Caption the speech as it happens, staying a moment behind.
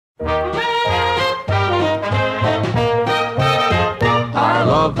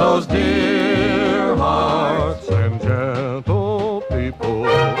love those dear hearts and gentle people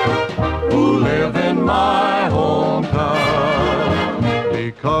who live in my hometown,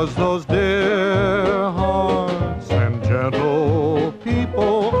 because those dear hearts and gentle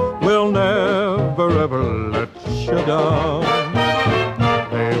people will never ever let you down.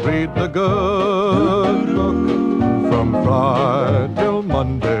 They read the good book from Friday till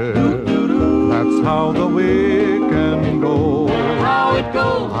Monday. That's how the weekend goes. How it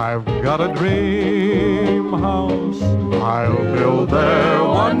goes. I've got a dream house I'll build there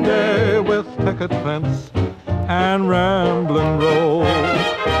one day, with picket fence and rambling rose.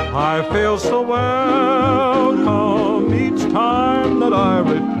 I feel so welcome each time that I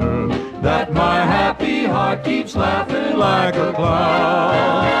return, that my happy heart keeps laughing like a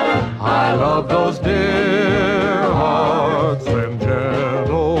clown. I love those dear hearts and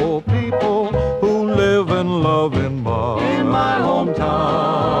gentle people who live and love in my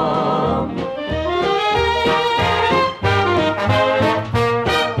hometown.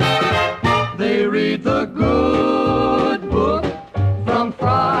 They read the good book from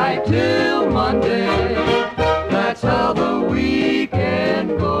Friday till Monday. That's how the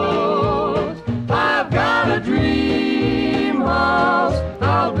weekend goes. I've got a dream house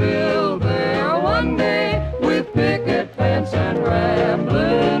I'll build there one day, with picket fence and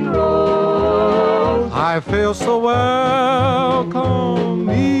rambling rose. I feel so welcome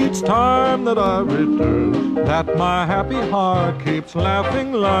each time that I return, that my happy heart keeps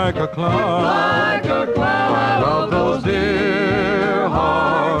laughing like a clown. Like a clown. I love those dear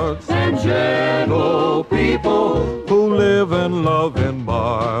hearts